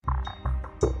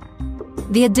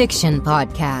The Addiction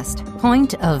Podcast,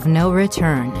 Point of No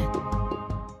Return.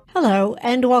 Hello,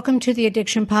 and welcome to the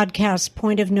Addiction Podcast,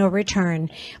 Point of No Return.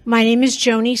 My name is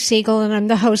Joni Siegel, and I'm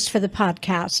the host for the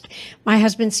podcast. My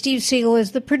husband, Steve Siegel,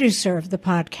 is the producer of the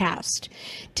podcast.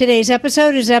 Today's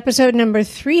episode is episode number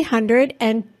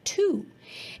 302,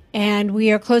 and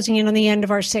we are closing in on the end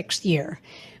of our 6th year.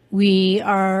 We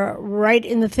are right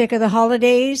in the thick of the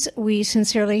holidays. We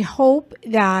sincerely hope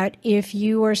that if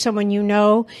you or someone you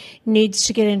know needs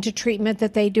to get into treatment,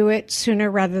 that they do it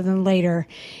sooner rather than later.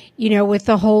 You know, with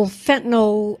the whole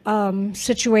fentanyl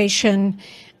situation,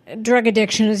 drug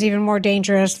addiction is even more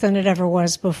dangerous than it ever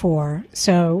was before.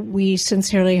 So we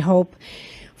sincerely hope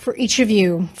for each of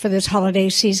you for this holiday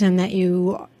season that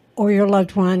you or your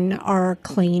loved one are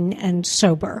clean and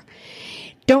sober.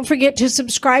 Don't forget to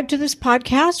subscribe to this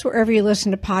podcast wherever you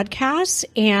listen to podcasts,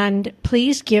 and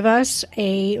please give us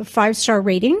a 5-star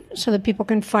rating so that people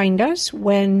can find us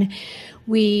when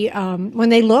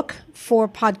they look for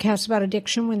podcasts about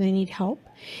addiction, when they need help.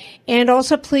 And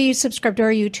also please subscribe to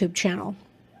our YouTube channel.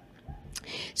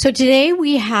 So today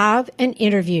we have an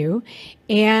interview,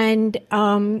 and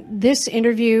this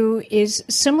interview is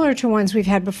similar to ones we've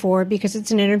had before because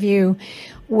it's an interview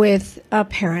with a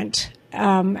parent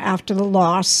after the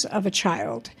loss of a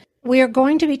child. We are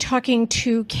going to be talking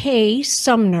to Kay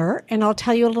Sumner, and I'll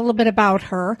tell you a little bit about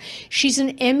her. She's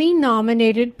an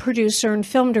Emmy-nominated producer and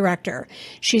film director.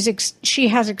 She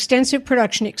has extensive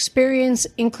production experience,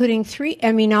 including 3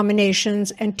 Emmy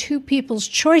nominations and 2 People's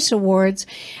Choice Awards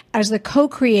as the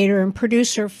co-creator and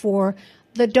producer for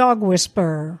The Dog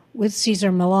Whisperer with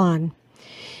Cesar Millan.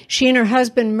 She and her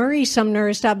husband, Murray Sumner,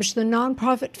 established the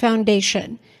nonprofit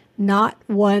foundation Not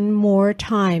One More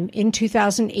Time in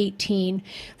 2018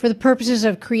 for the purposes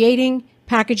of creating,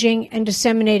 packaging, and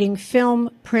disseminating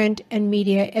film, print, and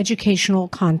media educational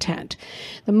content.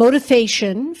 The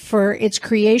motivation for its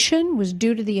creation was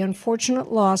due to the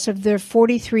unfortunate loss of their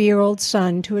 43-year-old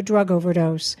son to a drug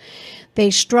overdose. They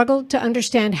struggled to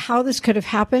understand how this could have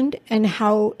happened and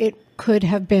how it could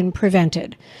have been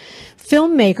prevented.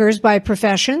 Filmmakers by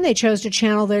profession, they chose to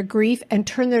channel their grief and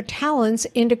turn their talents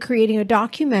into creating a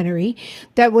documentary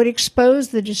that would expose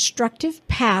the destructive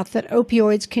path that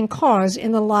opioids can cause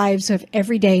in the lives of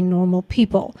everyday normal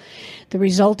people. The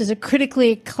result is a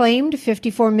critically acclaimed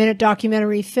 54-minute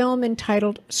documentary film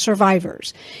entitled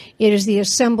Survivors. It is the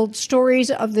assembled stories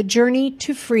of the journey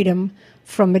to freedom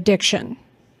from addiction.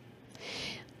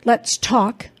 Let's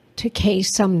talk to Kay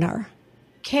Sumner.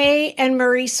 Kay and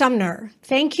Murray Sumner,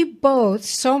 thank you both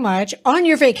so much on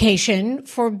your vacation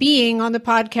for being on the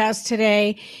podcast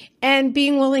today and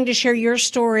being willing to share your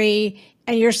story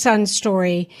and your son's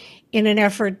story in an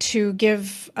effort to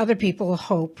give other people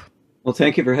hope. Well,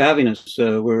 thank you for having us.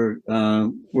 We're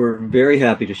very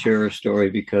happy to share our story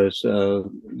because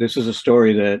this is a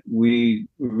story that we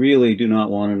really do not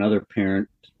want another parent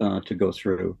to go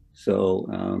through.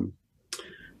 So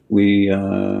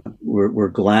we're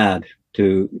glad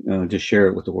to share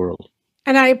it with the world.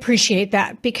 And I appreciate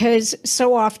that because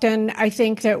so often I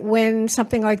think that when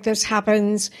something like this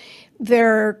happens,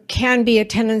 there can be a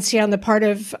tendency on the part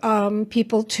of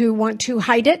people to want to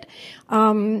hide it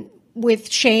with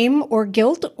shame or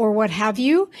guilt or what have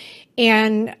you.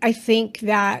 And I think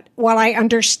that while I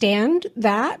understand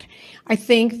that, I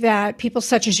think that people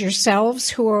such as yourselves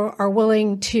who are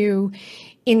willing to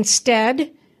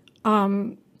instead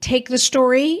take the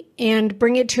story and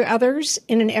bring it to others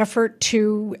in an effort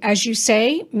to, as you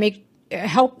say,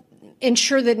 help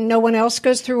ensure that no one else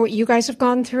goes through what you guys have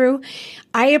gone through.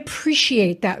 I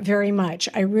appreciate that very much.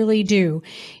 I really do.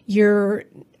 You're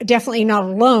definitely not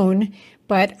alone,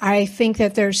 but I think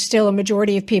that there's still a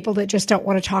majority of people that just don't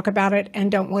want to talk about it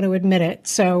and don't want to admit it.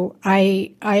 So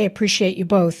I appreciate you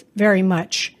both very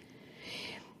much.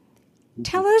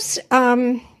 Tell us,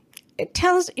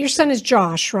 your son is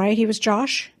Josh, right? He was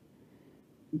Josh?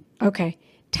 Okay.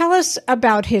 Tell us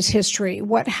about his history.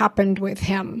 What happened with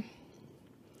him?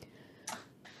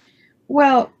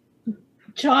 Well,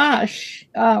 Josh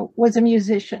was a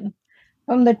musician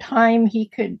from the time he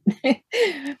could,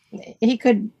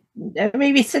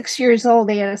 maybe 6 years old,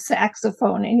 he had a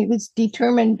saxophone and he was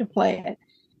determined to play it.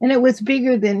 And it was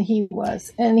bigger than he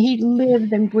was. And he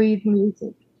lived and breathed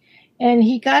music. And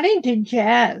he got into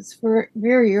jazz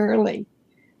very early.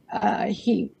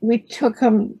 We took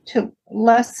him to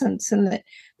lessons, and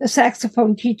the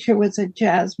saxophone teacher was a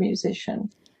jazz musician.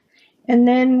 And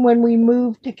then when we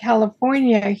moved to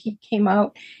California, he came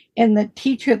out, and the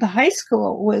teacher at the high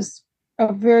school was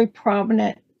a very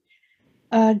prominent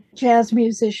jazz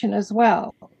musician as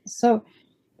well. So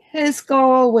his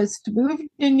goal was to move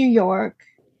to New York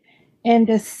and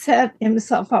to set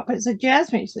himself up as a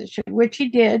jazz musician, which he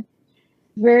did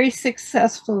very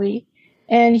successfully.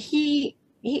 And he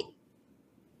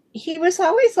was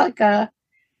always like a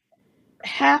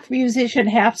half musician,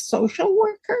 half social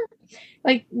worker.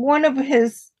 Like one of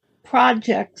his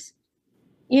projects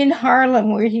in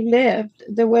Harlem where he lived,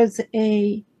 there was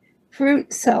a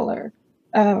fruit cellar,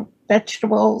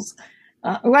 vegetables,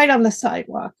 right on the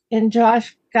sidewalk. And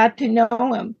Josh got to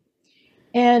know him.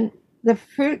 And the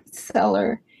fruit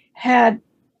cellar had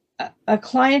a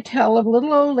clientele of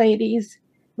little old ladies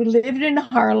who lived in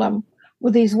Harlem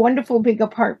with these wonderful big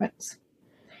apartments.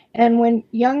 And when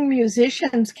young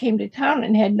musicians came to town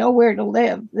and had nowhere to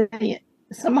live, they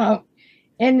somehow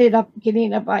ended up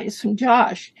getting advice from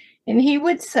Josh. And he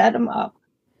would set them up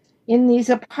in these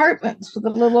apartments with the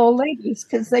little old ladies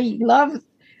because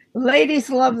ladies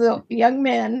love the young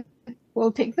men who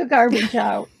will take the garbage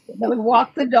out. They would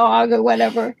walk the dog or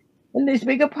whatever in these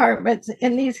big apartments.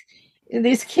 And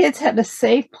these kids had a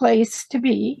safe place to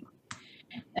be.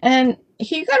 And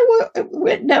he got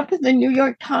written up in the New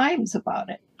York Times about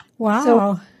it. Wow.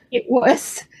 So it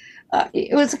was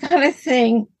the kind of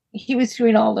thing he was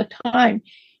doing all the time.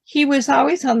 He was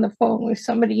always on the phone if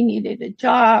somebody needed a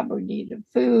job or needed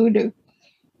food. And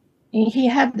he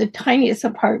had the tiniest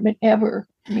apartment ever.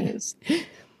 I mean, it was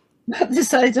the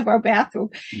size of our bathroom.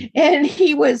 And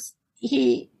he would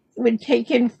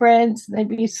take in friends. And they'd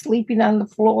be sleeping on the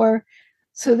floor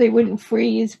so they wouldn't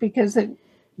freeze because they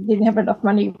didn't have enough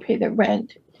money to pay their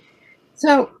rent.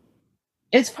 So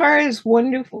as far as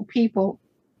wonderful people,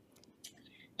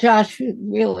 Josh was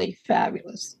really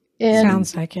fabulous. And,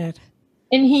 sounds like it.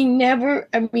 And he never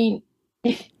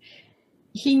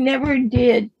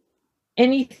did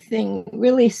anything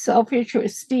really selfish or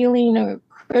stealing or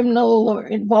criminal or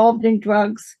involved in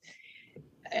drugs.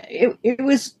 It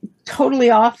was totally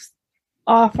off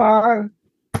our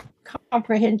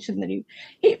comprehension that he,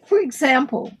 for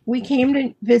example, we came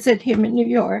to visit him in New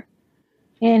York.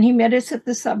 And he met us at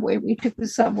the subway. We took the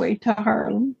subway to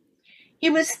Harlem.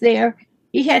 He was there.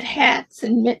 He had hats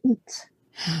and mittens.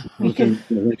 In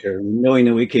the winter, knowing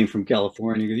that we came from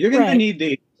California, you're going to need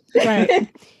these. Right.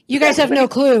 You guys have no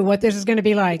clue what this is going to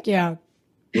be like. Yeah.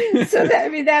 So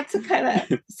that's the kind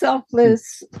of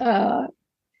selfless,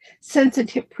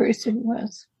 sensitive person he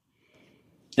was.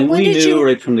 And we knew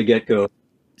right from the get-go.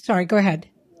 Sorry, go ahead.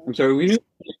 I'm sorry. We knew from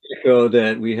the get-go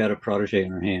that we had a protege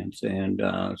in our hands. And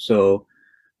so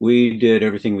we did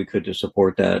everything we could to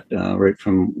support that right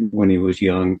from when he was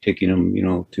young, taking him,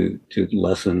 to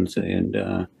lessons.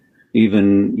 And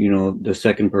even, the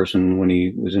second person when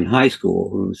he was in high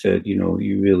school who said,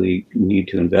 you really need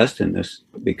to invest in this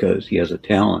because he has a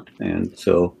talent. And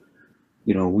so,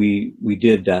 we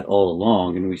did that all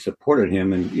along and we supported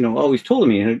him and, always told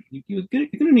him, you're going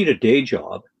to need a day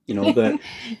job. But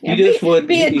yeah, he just would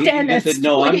be a dentist, he said,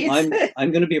 no, please.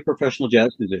 I'm going to be a professional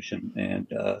jazz musician. And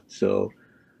so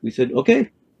we said,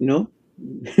 okay, But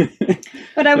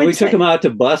we took him out to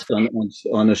busk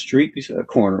on a street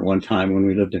corner one time when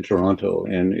we lived in Toronto,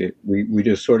 and we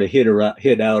just sort of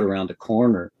hid out around the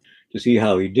corner to see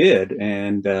how he did,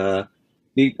 and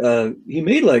he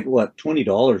made like $20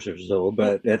 or so,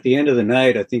 but at the end of the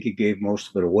night, I think he gave most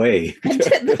of it away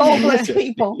to the homeless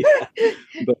people. Yeah.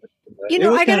 But it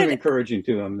was kind of encouraging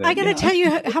to him. That, I got to tell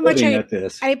you how much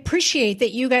I appreciate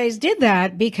that you guys did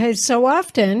that, because so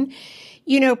often,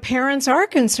 parents are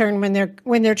concerned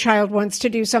when their child wants to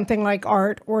do something like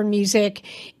art or music.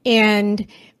 And,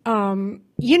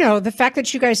 the fact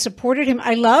that you guys supported him.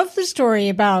 I love the story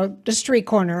about the street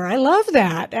corner. I love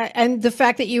that. And the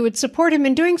fact that you would support him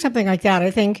in doing something like that.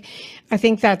 I think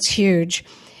that's huge.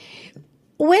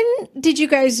 When did you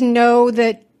guys know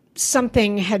that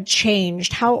something had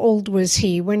changed? How old was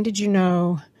he? When did you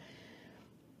know?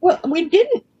 Well, we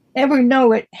didn't ever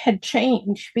know it had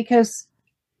changed because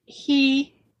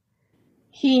he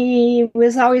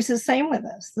was always the same with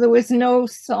us. There was no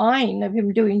sign of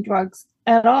him doing drugs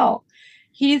at all.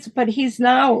 But he's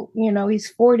now, he's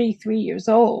 43 years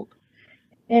old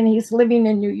and he's living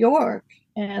in New York.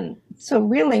 And so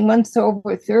really, once they're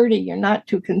over 30, you're not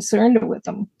too concerned with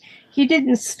him. He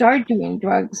didn't start doing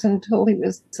drugs until he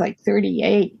was like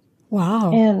 38.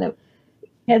 Wow. And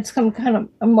had some kind of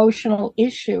emotional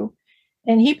issue.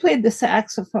 And he played the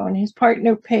saxophone. His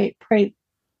partner played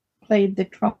the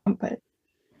trumpet.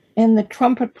 And the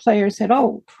trumpet player said,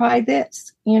 "Oh, try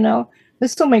this,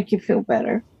 this will make you feel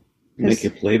better. Make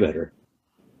you play better."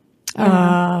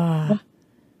 And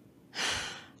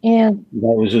that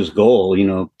was his goal,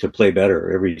 to play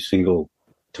better every single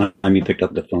time he picked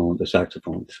up the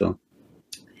saxophone.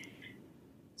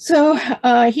 So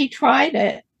he tried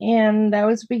it, And that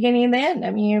was the beginning of the end.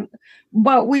 I mean,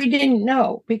 but we didn't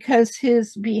know because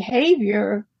his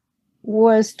behavior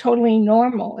was totally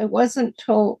normal. It wasn't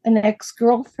till an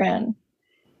ex-girlfriend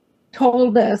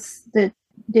told us that,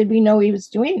 did we know he was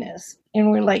doing this?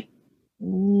 And we're like,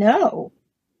 no,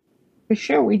 for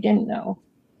sure we didn't know.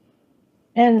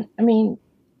 And I mean,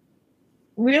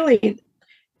 really,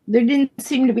 there didn't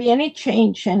seem to be any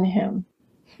change in him.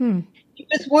 He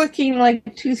was working like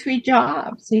 2-3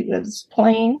 jobs. He was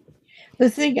playing. The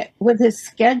thing with his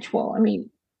schedule, I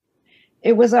mean,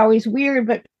 it was always weird,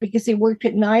 but because he worked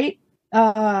at night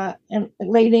and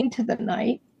late into the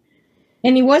night,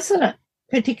 and he wasn't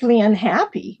particularly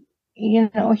unhappy. You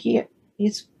know,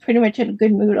 he's pretty much in a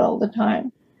good mood all the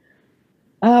time.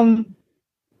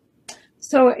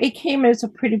 So it came as a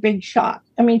pretty big shock.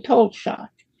 I mean, total shock.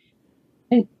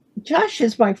 And Josh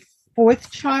is my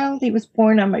 4th child. He was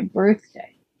born on my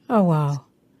birthday. Oh, wow.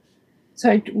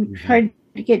 So I tried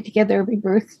to get together every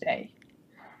birthday.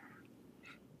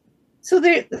 So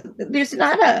there's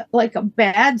not a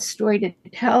bad story to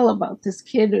tell about this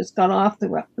kid who's gone off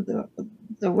the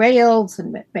rails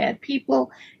and met bad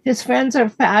people. His friends are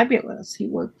fabulous. He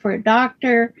worked for a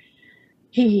doctor.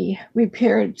 He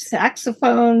repaired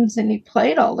saxophones, and he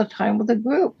played all the time with a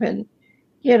group. And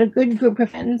he had a good group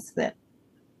of friends that,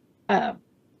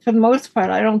 for the most part,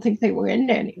 I don't think they were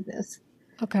into any of this.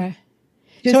 Okay.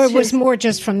 So it was more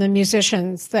just from the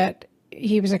musicians that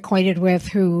he was acquainted with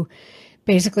who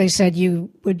basically said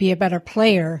you would be a better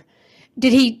player. Do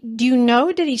you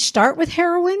know, did he start with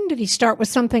heroin? Did he start with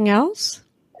something else?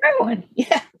 Heroin,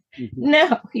 yeah.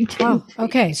 No, he didn't. Oh,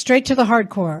 okay. Straight to the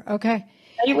hardcore. Okay.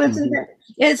 He wasn't,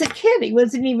 as a kid, he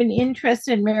wasn't even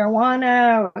interested in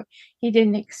marijuana. He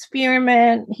didn't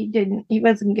experiment. He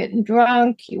wasn't getting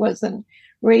drunk. He wasn't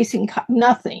racing,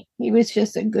 nothing. He was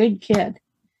just a good kid.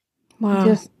 Wow.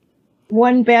 Just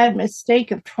one bad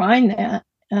mistake of trying that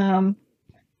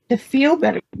to feel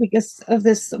better because of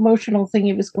this emotional thing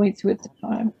he was going through at the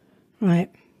time. Right.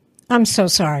 I'm so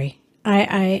sorry.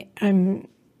 I'm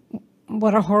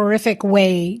what a horrific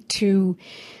way to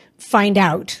find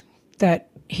out that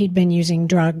he'd been using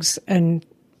drugs. And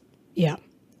yeah,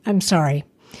 I'm sorry.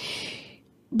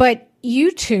 But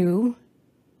you two,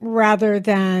 rather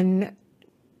than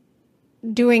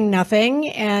doing nothing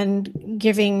and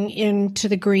giving in to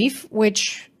the grief,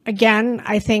 which again,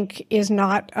 I think is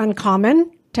not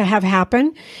uncommon to have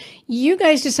happen, you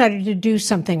guys decided to do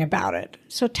something about it.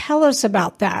 So tell us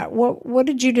about that. What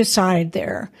did you decide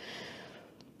there?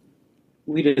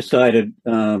 We decided,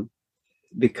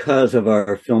 because of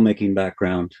our filmmaking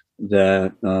background,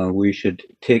 that we should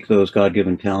take those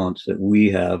God-given talents that we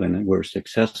have and that we're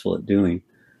successful at doing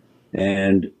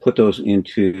and put those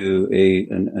into a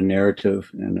narrative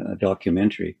and a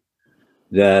documentary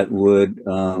that would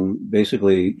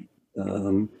basically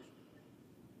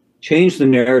change the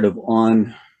narrative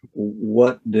on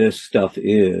what this stuff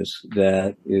is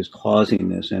that is causing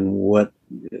this and what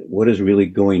is really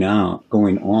going on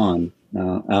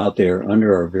out there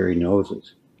under our very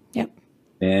noses. Yep.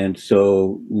 And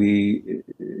so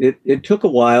it took a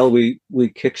while. We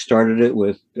kickstarted it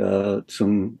with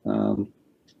some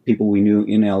people we knew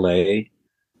in LA.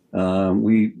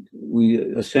 We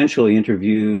essentially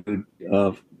interviewed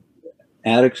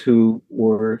addicts who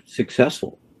were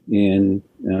successful in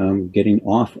getting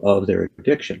off of their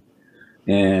addiction,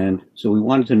 and so we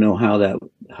wanted to know how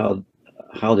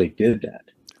they did that.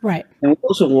 Right. And we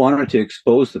also wanted to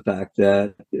expose the fact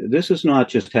that this is not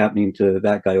just happening to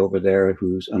that guy over there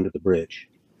who's under the bridge.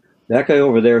 That guy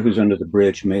over there who's under the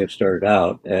bridge may have started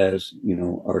out as,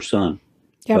 our son.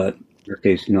 Yep. But in your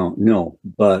case, no.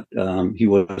 But he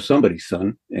was somebody's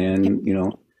son. And,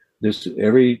 yep. This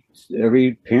every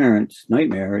parent's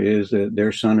nightmare is that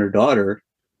their son or daughter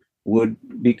would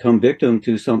become victim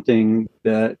to something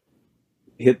that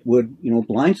would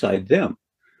blindside them.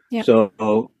 Yep. So,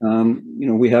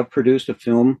 we have produced a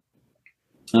film.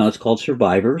 It's called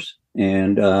Survivors.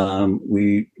 And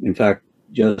we, in fact,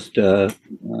 just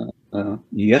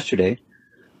yesterday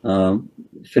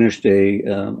finished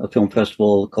a film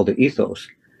festival called the Ethos.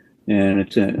 And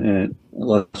it's a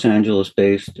Los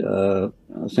Angeles-based,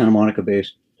 Santa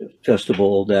Monica-based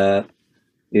festival that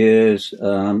is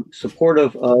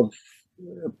supportive of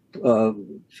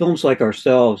films like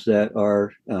ourselves that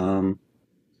are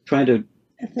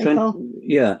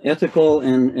ethical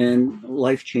and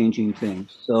life-changing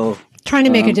things. So trying to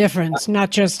make a difference, not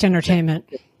just entertainment.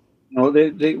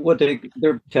 Their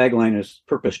tagline is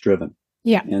purpose-driven.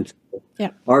 Yeah. And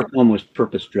our film was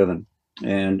purpose-driven,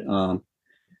 and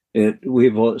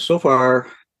we've so far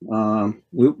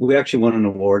we actually won an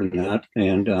award in that,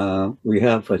 and we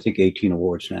have, I think, 18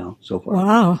 awards now so far.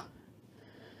 Wow.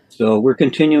 So we're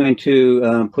continuing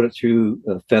to put it through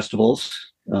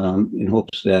festivals in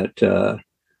hopes that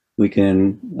we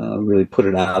can really put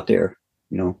it out there,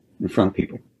 in front of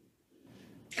people.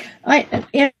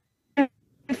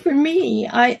 For me,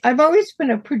 I've always been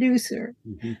a producer.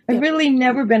 Mm-hmm. I've really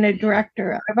never been a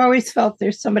director. I've always felt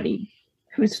there's somebody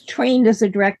who's trained as a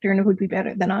director and who would be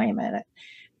better than I am at it.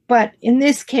 But in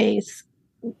this case,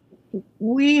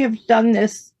 we have done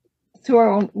this through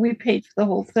our own, we paid for the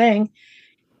whole thing.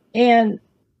 And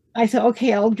I said,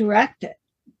 okay, I'll direct it.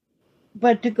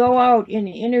 But to go out and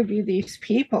interview these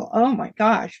people, oh my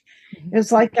gosh, it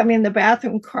was like I'm in the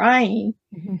bathroom crying.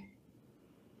 Mm-hmm.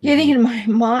 Getting in my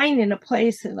mind in a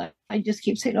place that I just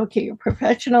keep saying, okay, you're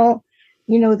professional,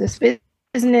 you know this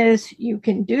business, you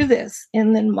can do this.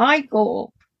 And then my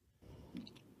goal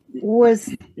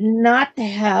was not to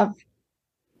have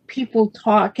people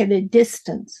talk at a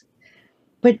distance,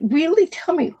 but really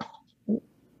tell me,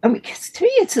 because to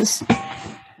me it's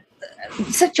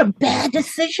such a bad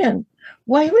decision.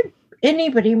 Why would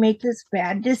anybody make this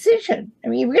bad decision? I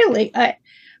mean, really, I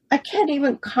can't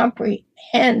even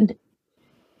comprehend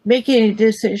making a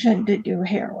decision to do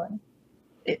heroin.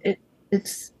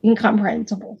 It's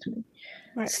incomprehensible to me.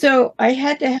 Right. So I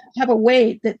had to have a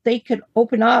way that they could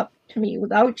open up to me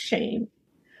without shame,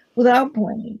 without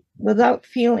blame, without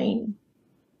feeling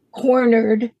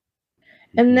cornered.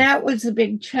 And that was a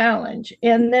big challenge.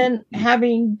 And then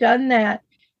having done that,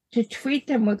 to treat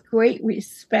them with great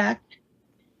respect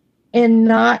and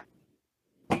not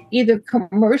either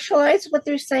commercialize what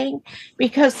they're saying,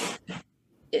 because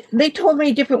they told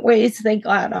me different ways they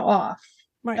got off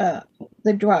the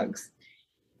drugs.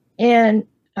 And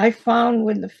I found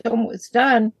when the film was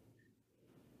done,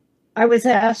 I was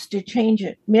asked to change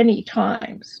it many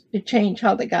times, to change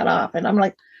how they got off. And I'm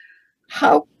like,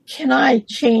 how can I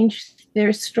change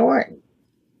their story?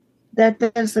 That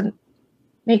doesn't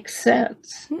make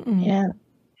sense. Mm-mm. And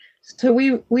so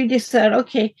we just said,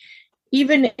 okay,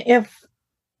 even if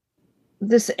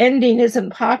this ending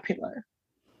isn't popular,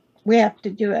 we have to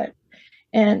do it.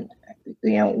 And,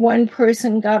 one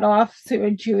person got off through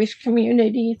a Jewish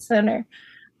community center.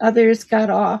 Others got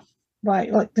off by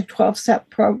like the 12-step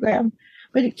program.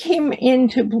 But it came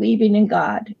into believing in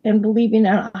God and believing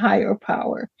in a higher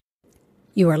power.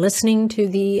 You are listening to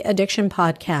the Addiction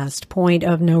Podcast, Point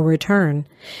of No Return.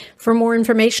 For more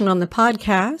information on the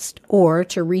podcast, or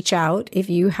to reach out if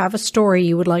you have a story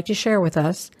you would like to share with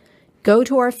us, go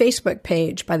to our Facebook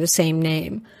page by the same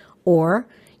name, or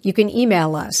you can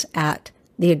email us at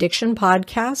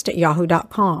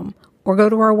theaddictionpodcast@yahoo.com, or go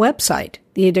to our website,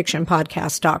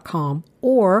 theaddictionpodcast.com,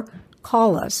 or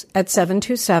call us at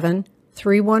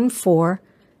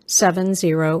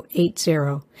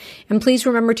 727-314-7080. And please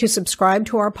remember to subscribe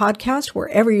to our podcast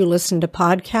wherever you listen to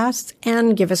podcasts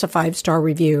and give us a 5-star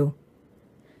review.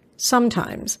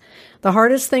 Sometimes the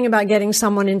hardest thing about getting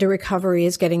someone into recovery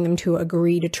is getting them to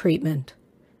agree to treatment.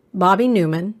 Bobby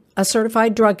Newman, a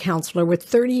certified drug counselor with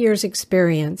 30 years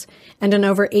experience and an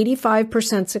over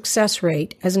 85% success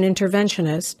rate as an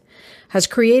interventionist, has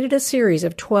created a series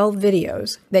of 12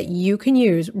 videos that you can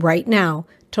use right now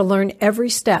to learn every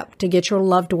step to get your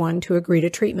loved one to agree to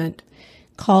treatment.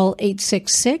 Call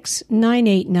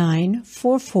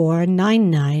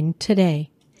 866-989-4499 today.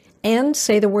 And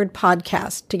say the word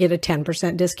podcast to get a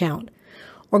 10% discount.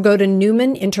 Or go to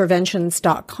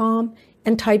newmaninterventions.com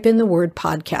and type in the word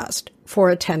podcast for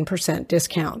a 10%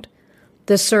 discount.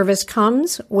 This service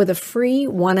comes with a free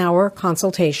 1-hour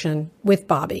consultation with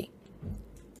Bobby.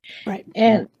 Right.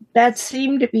 And that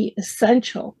seemed to be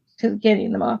essential to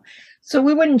getting them off. So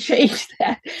we wouldn't change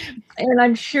that. And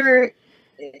I'm sure...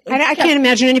 I can't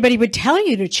imagine anybody would tell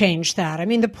you to change that. I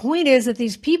mean, the point is that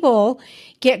these people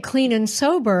get clean and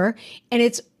sober, and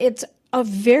it's a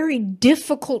very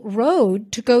difficult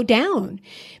road to go down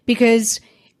because,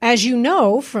 as you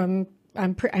know,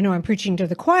 I know I'm preaching to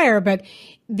the choir, but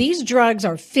these drugs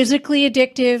are physically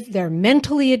addictive, they're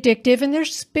mentally addictive, and they're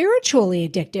spiritually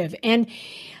addictive. And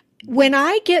when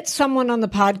I get someone on the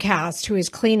podcast who is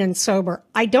clean and sober,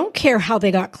 I don't care how they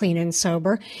got clean and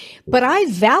sober, but I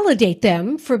validate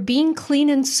them for being clean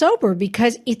and sober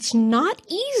because it's not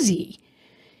easy,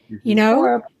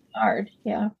 Or hard,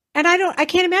 yeah. And I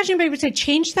can't imagine anybody would say,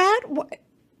 change that,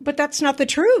 but that's not the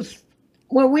truth.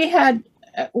 Well, we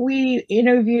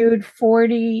interviewed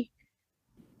 40,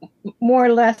 more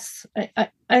or less,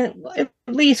 at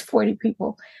least 40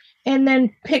 people, and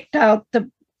then picked out the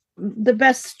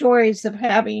best stories of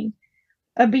having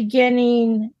a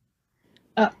beginning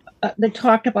that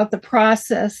talked about the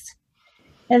process,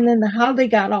 and then how they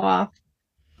got off,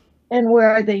 and where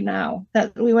are they now.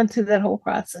 That we went through that whole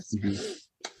process,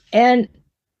 and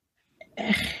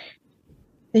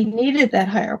they needed that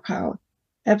higher power.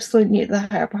 Absolutely needed the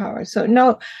higher power. So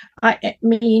no, I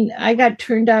mean, I got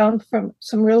turned down from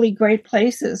some really great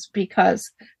places because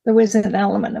there was an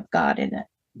element of God in it.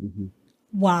 Mm-hmm.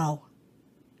 Wow.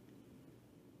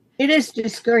 It is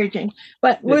discouraging,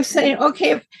 but we're saying,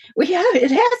 okay, if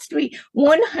it has to be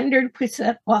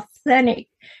 100% authentic,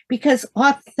 because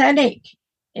authentic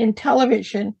in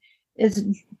television is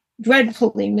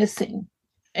dreadfully missing.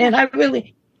 And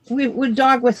with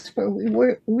Dog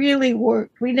Whisperer, really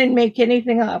worked. We didn't make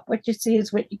anything up. What you see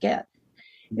is what you get.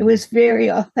 It was very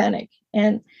authentic.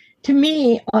 And to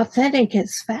me, authentic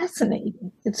is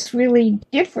fascinating. It's really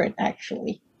different,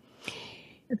 actually.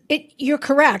 You're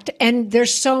correct. And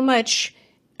there's so much,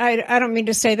 I don't mean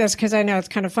to say this because I know it's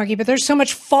kind of funky, but there's so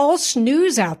much false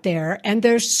news out there. And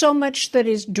there's so much that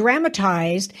is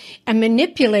dramatized and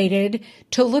manipulated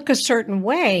to look a certain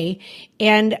way.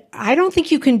 And I don't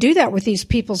think you can do that with these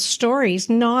people's stories,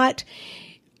 not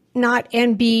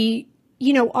and be,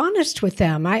 honest with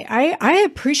them. I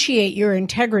appreciate your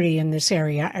integrity in this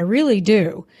area. I really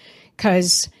do.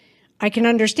 Because I can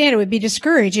understand it would be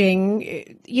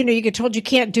discouraging. You get told you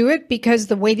can't do it because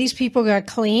the way these people got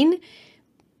clean,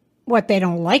 they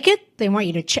don't like it? They want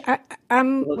you to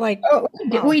I'm like, wow.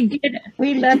 We did it.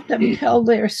 We let them tell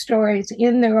their stories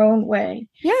in their own way.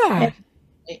 Yeah.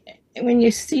 And when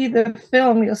you see the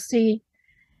film, you'll see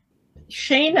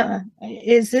Shayna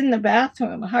is in the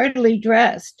bathroom, hardly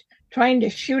dressed, trying to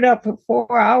shoot up for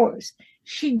 4 hours.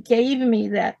 She gave me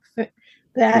that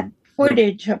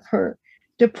footage of her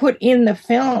to put in the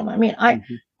film. I mean,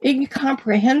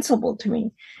 incomprehensible to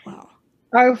me. Wow.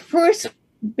 Our first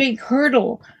big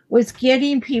hurdle was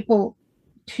getting people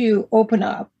to open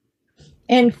up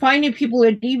and finding people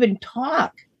that even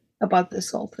talk about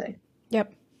this whole thing.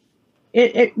 Yep.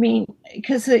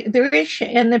 Because there is,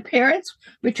 and the parents,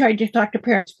 we tried to talk to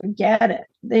parents, forget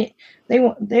it.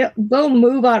 They'll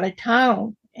move out of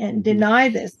town and deny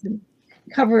this and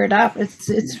cover it up.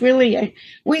 It's really,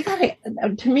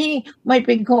 to me, my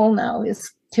big goal now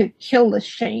is to kill the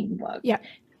shame bug. Yeah.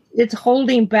 It's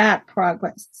holding back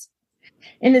progress.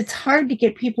 And it's hard to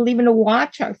get people even to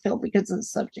watch our film because of the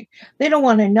subject. They don't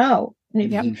want to know.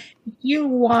 And if you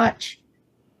watch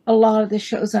a lot of the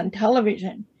shows on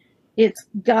television, it's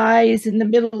guys in the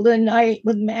middle of the night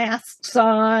with masks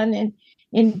on and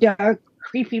in dark,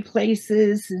 creepy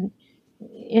places and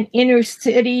in inner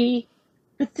city.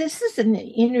 But this isn't an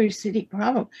inner city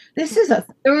problem. This is a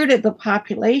third of the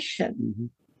population. Mm-hmm.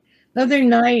 The other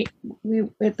night,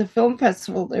 at the film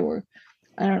festival, there were,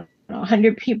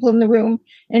 100 people in the room.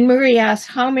 And Murray asked,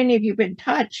 how many of you have been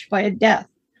touched by a death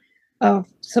of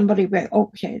somebody with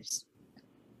opioids?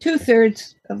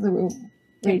 2/3 of the room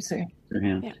raised their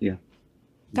hands. Yeah.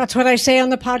 That's what I say on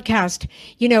the podcast.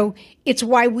 It's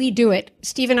why we do it.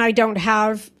 Steve and I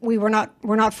we're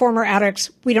not former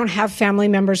addicts. We don't have family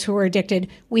members who are addicted.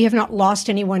 We have not lost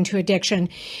anyone to addiction.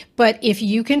 But if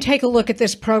you can take a look at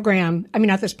this problem,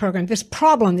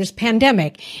 this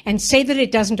pandemic, and say that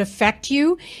it doesn't affect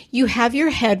you, you have your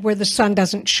head where the sun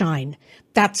doesn't shine.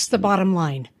 That's the bottom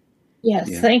line. Yes.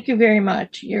 Yeah. Thank you very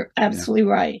much. You're absolutely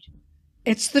right.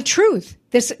 It's the truth.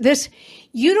 This,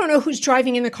 you don't know who's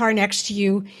driving in the car next to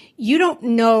you. You don't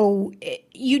know,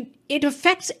 it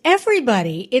affects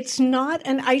everybody. It's not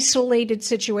an isolated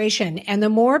situation. And the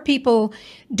more people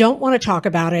don't want to talk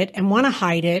about it and want to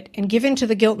hide it and give in to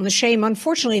the guilt and the shame,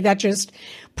 unfortunately, that just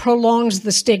prolongs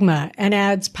the stigma and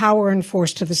adds power and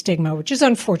force to the stigma, which is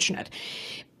unfortunate.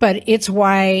 But it's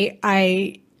why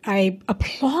I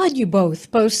applaud you both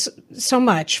so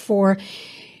much for,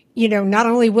 not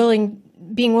only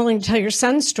being willing to tell your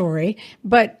son's story,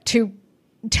 but to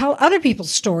tell other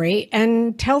people's story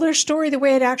and tell their story the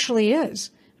way it actually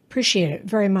is. Appreciate it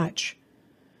very much.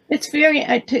 It's very,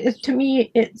 to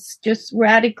me, it's just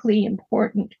radically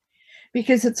important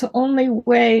because it's the only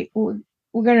way we're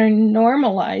going to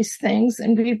normalize things.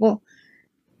 And people,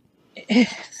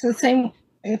 it's the same,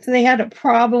 if they had a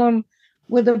problem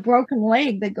with a broken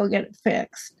leg, they go get it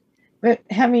fixed. But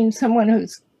having someone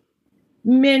who's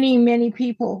many, many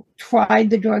people tried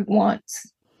the drug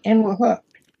once and were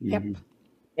hooked. Yep.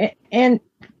 And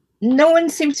no one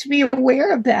seems to be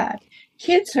aware of that.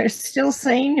 Kids are still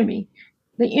saying to me,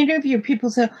 the interview people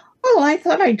say, oh, I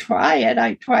thought I'd try it.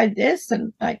 I tried this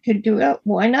and I could do it.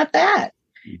 Why not that?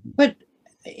 Mm-hmm. But,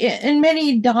 and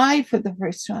many die for the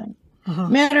first time. Uh-huh.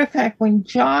 Matter of fact, when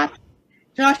Josh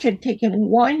had taken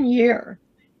 1 year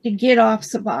to get off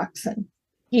Suboxone,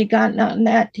 he had gotten on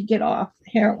that to get off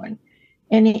heroin.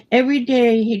 And every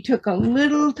day he took a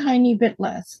little tiny bit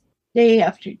less, day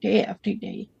after day after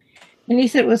day. And he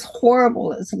said it was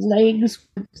horrible. His legs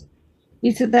would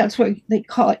He said that's what they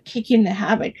call it, kicking the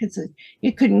habit, because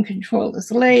he couldn't control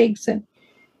his legs and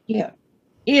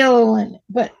ill.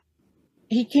 But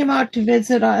he came out to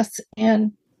visit us,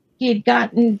 and he had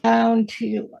gotten down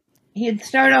to, he had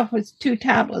started off with 2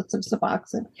 tablets of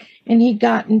Suboxone, and he'd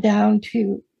gotten down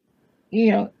to,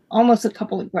 almost a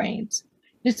couple of grains,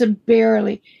 just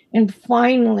barely. And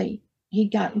finally,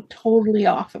 he'd gotten totally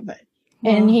off of it.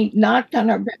 Wow. And he knocked on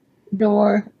our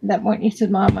door that morning. He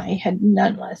said, "Mom, I had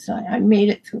none last night. I made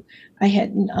it through. I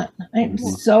had none. I'm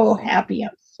so happy. I'm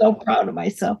so proud of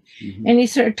myself." Mm-hmm. And he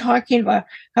started talking about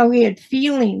how he had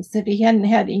feelings that he hadn't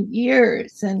had in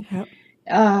years, and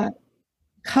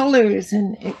colors,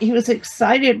 and he was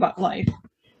excited about life.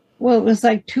 Well, it was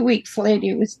like 2 weeks later,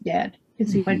 he was dead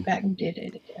because he went back and did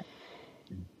it again.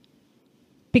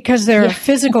 Because there are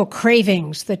physical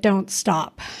cravings that don't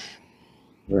stop.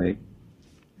 Right.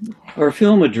 Our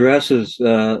film addresses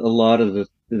a lot of the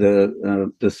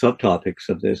subtopics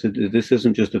of this. This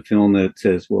isn't just a film that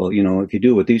says, well, if you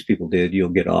do what these people did, you'll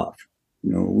get off.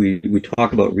 We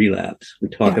talk about relapse. We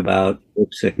talk about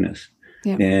sickness.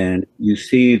 Yeah. And you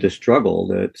see the struggle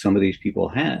that some of these people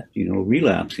had,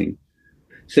 relapsing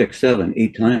 6, 7,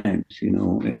 8 times,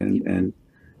 and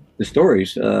the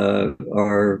stories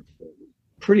are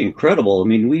pretty incredible. I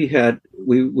mean,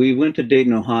 we went to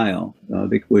Dayton, Ohio,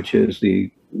 which is the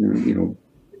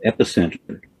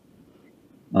epicenter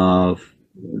of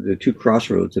the 2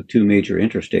 crossroads of 2 major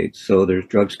interstates. So there's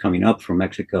drugs coming up from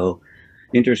Mexico,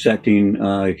 intersecting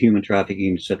human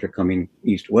trafficking, et cetera, coming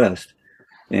east-west.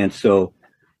 And so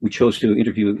we chose to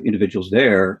interview individuals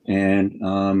there, and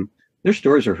their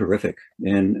stories are horrific.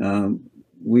 And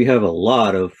we have a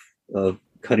lot of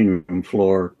cutting room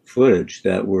floor footage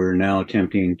that we're now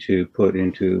attempting to put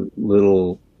into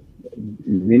little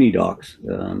mini docs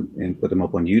and put them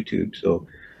up on YouTube so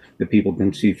that people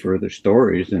can see further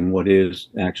stories than what is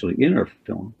actually in our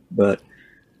film. But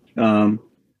the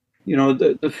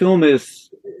film it's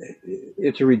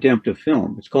a redemptive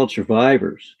film. It's called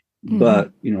Survivors. Mm-hmm.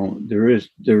 But there is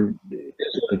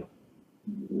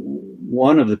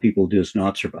one of the people does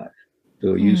not survive.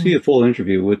 So you see a full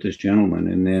interview with this gentleman,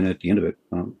 and then at the end of it,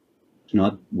 it's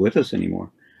not with us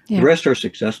anymore. Yeah. The rest are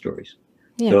success stories.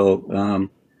 Yeah. So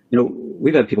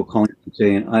we've had people calling and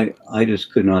saying, I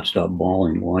just could not stop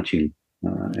bawling watching,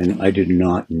 and I did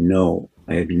not know.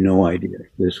 I had no idea.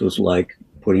 This was like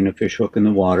putting a fish hook in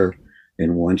the water,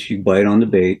 and once you bite on the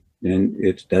bait, then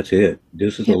that's it.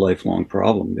 This is a lifelong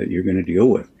problem that you're going to deal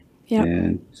with. Yeah.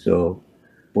 And so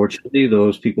fortunately,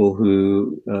 those people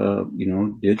who,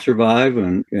 did survive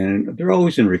and they're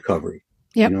always in recovery.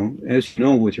 Yep. As you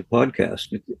know, with your podcast,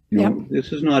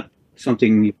 this is not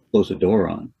something you close the door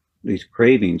on. These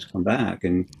cravings come back,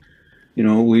 and,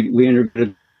 we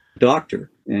interviewed a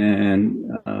doctor,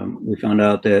 and we found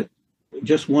out that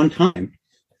just one time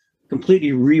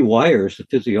completely rewires the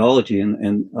physiology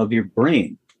and of your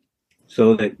brain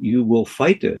so that you will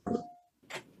fight it.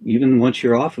 Even once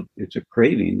you're off of it, it's a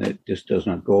craving that just does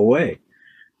not go away.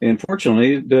 And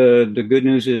fortunately, the good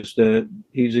news is that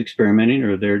he's experimenting,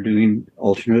 or they're doing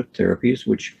alternate therapies,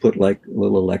 which put like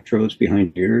little electrodes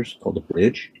behind ears called the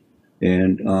bridge.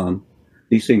 And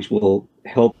these things will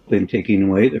help in taking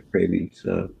away the cravings.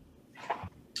 The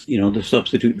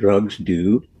substitute drugs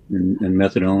do, and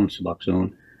methadone,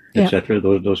 Suboxone, etc.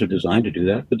 Those are designed to do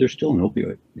that, but they're still an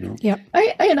opioid. Yeah.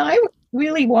 I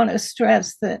really want to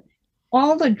stress that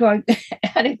all the drug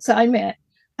addicts I met,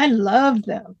 I loved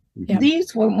them. Yeah.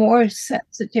 These were more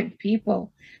sensitive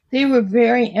people. They were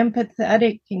very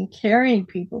empathetic and caring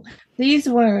people. These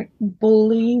weren't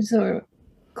bullies or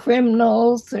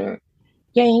criminals or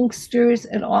gangsters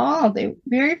at all. They were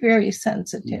very, very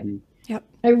sensitive. Mm-hmm. Yep.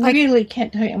 I really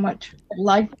can't tell you how much I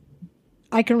like.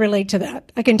 I can relate to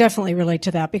that. I can definitely relate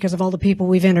to that because of all the people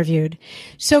we've interviewed.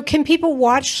 So can people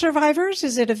watch Survivors?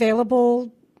 Is it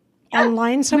available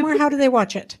online somewhere? How do they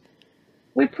watch it?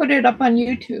 We put it up on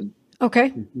YouTube.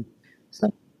 Okay.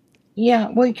 So,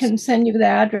 we can send you the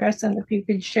address, and if you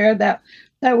could share that,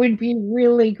 that would be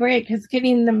really great, because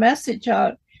getting the message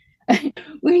out,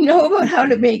 we know about how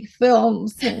to make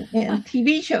films and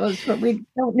TV shows, but we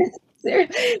don't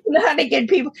necessarily know how to get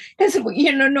people, because,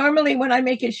 normally when I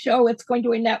make a show, it's going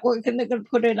to a network and they're going to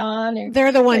put it on.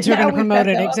 They're the ones who are going to promote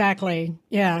it. Exactly.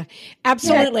 Yeah,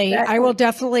 absolutely. Yeah, exactly.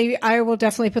 I will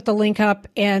definitely put the link up,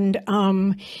 and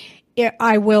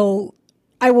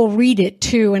I will read it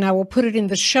too, and I will put it in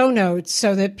the show notes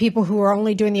so that people who are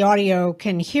only doing the audio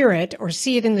can hear it or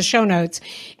see it in the show notes.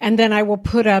 And then I will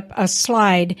put up a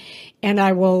slide, and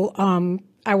I will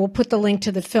put the link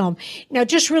to the film. Now,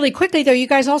 just really quickly though, you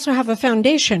guys also have a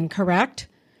foundation, correct?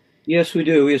 Yes, we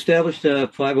do. We established a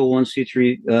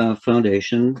 501c3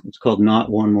 foundation. It's called Not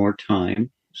One More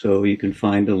Time. So you can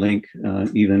find the link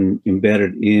even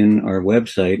embedded in our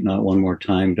website,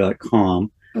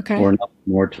 notonemoretime.com Okay. or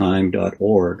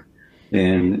notonemoretime.org.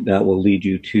 And that will lead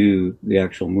you to the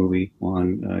actual movie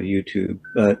on YouTube.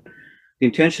 But the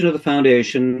intention of the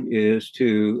foundation is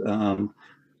to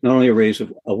not only raise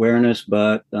awareness,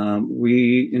 but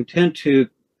we intend to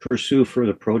pursue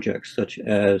further projects such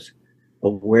as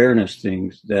awareness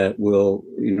things that will,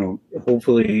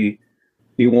 hopefully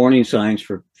be warning signs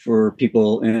for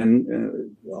people,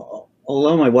 and I'll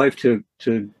allow my wife to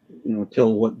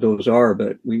tell what those are,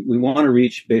 but we want to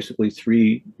reach basically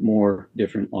three more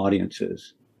different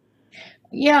audiences.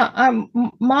 Yeah,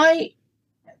 my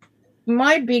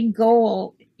big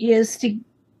goal is to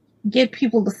get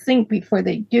people to think before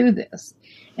they do this.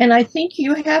 And I think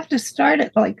you have to start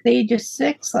at like the age of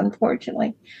 6,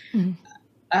 unfortunately. Mm-hmm.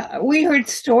 We heard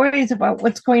stories about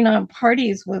what's going on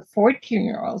parties with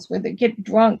 14-year-olds where they get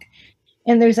drunk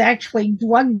and there's actually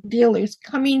drug dealers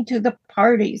coming to the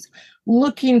parties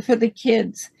looking for the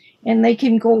kids. And they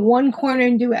can go one corner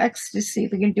and do ecstasy.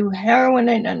 They can do heroin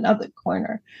in another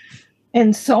corner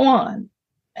and so on.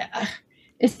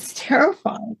 It's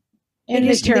terrifying. And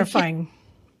it is terrifying.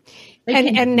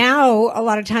 And now a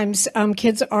lot of times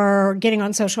kids are getting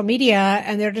on social media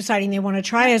and they're deciding they want to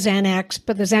try a Xanax,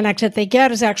 but the Xanax that they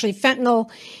get is actually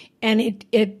fentanyl, and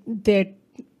they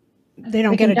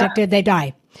don't get addicted, they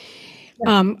die.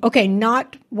 Yeah. Okay,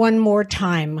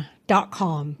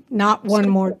 notonemoretime.com. Not one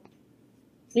more.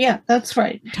 Yeah, that's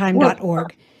right.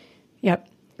 Time.org. Yep.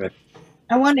 Right.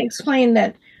 I want to explain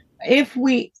that I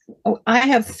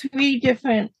have 3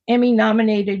 different Emmy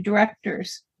nominated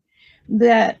directors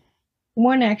that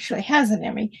one actually has an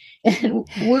Emmy, and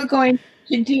we're going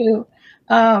to do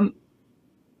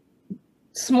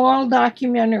small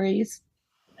documentaries,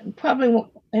 and probably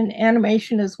an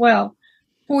animation as well,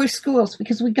 for schools,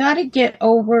 because we got to get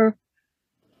over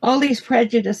all these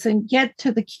prejudice and get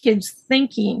to the kids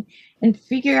thinking and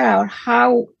figure out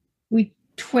how we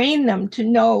train them to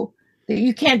know that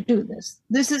you can't do this.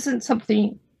 This isn't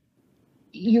something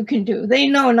you can do. They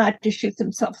know not to shoot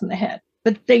themselves in the head,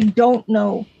 but they don't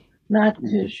know not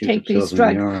to take these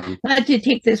drugs, not to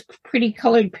take this pretty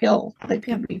colored pill that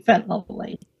could be fentanyl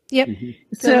laced. Yep. Mm-hmm.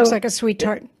 So it looks like a sweet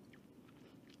tart.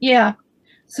 Yeah.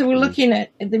 So we're looking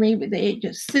at maybe the age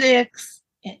of 6,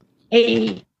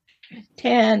 8,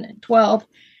 10, and 12.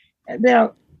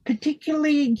 They're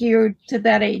particularly geared to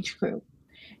that age group.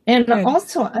 And Good.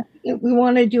 Also, I think we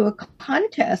want to do a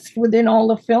contest within all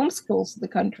the film schools of the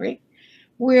country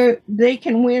where they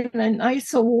can win a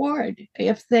nice award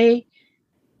if they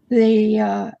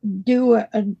do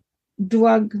a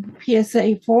drug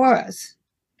PSA for us.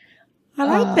 I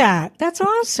like that. That's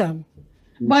awesome.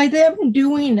 By them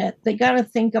doing it, they got to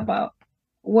think about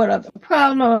what are the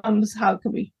problems, how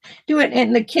can we do it,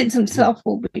 and the kids themselves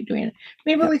will be doing it.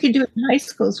 Maybe we could do it in high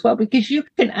school as well, because you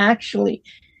can actually,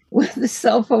 with the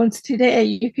cell phones today,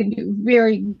 you can do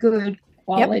very good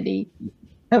quality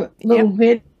little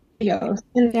videos,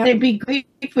 and they'd be great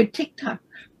for TikTok.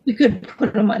 We could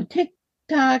put them on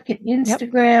TikTok and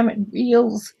Instagram and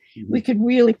Reels. We could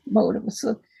really promote them.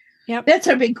 So that's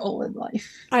our big goal in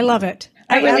life. I love it.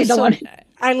 I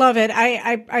love it.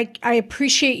 I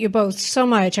appreciate you both so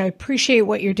much. I appreciate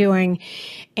what you're doing.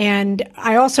 And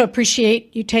I also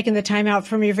appreciate you taking the time out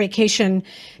from your vacation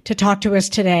to talk to us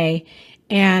today.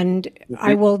 And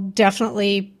I will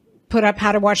definitely put up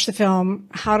how to watch the film,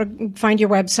 how to find your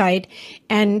website.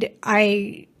 And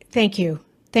I thank you.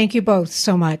 Thank you both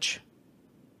so much.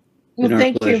 Well,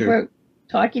 thank you for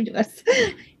talking to us.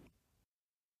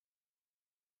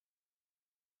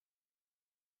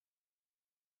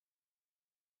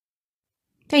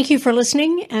 Thank you for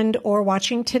listening and or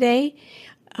watching today.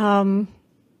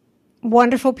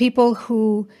 Wonderful people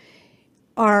who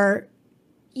are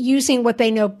using what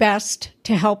they know best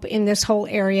to help in this whole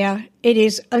area. It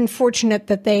is unfortunate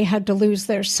that they had to lose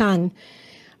their son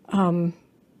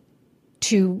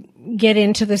to get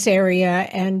into this area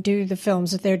and do the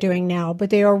films that they're doing now, but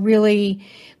they are really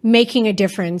making a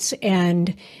difference,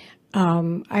 and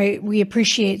we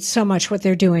appreciate so much what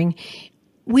they're doing.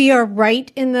 We are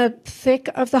right in the thick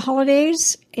of the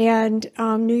holidays, and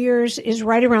New Year's is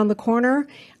right around the corner.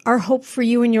 Our hope for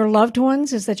you and your loved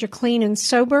ones is that you're clean and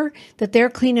sober, that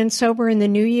they're clean and sober in the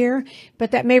new year,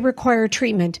 but that may require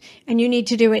treatment, and you need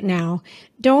to do it now.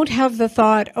 Don't have the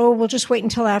thought, oh, we'll just wait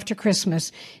until after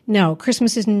Christmas. No,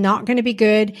 Christmas is not going to be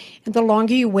good, and the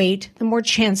longer you wait, the more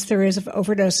chance there is of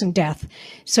overdose and death.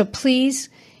 So please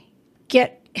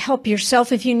get help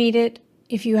yourself if you need it.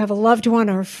 If you have a loved one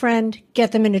or a friend,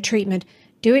 get them into treatment.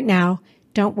 Do it now.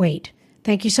 Don't wait.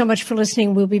 Thank you so much for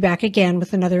listening. We'll be back again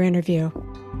with another interview.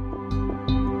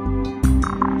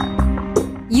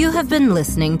 You have been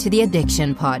listening to the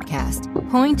Addiction Podcast,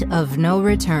 Point of No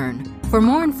Return. For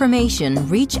more information,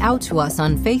 reach out to us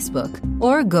on Facebook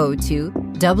or go to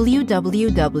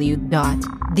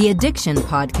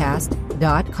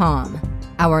www.theaddictionpodcast.com.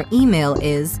 Our email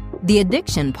is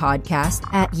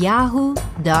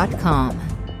theaddictionpodcast@yahoo.com.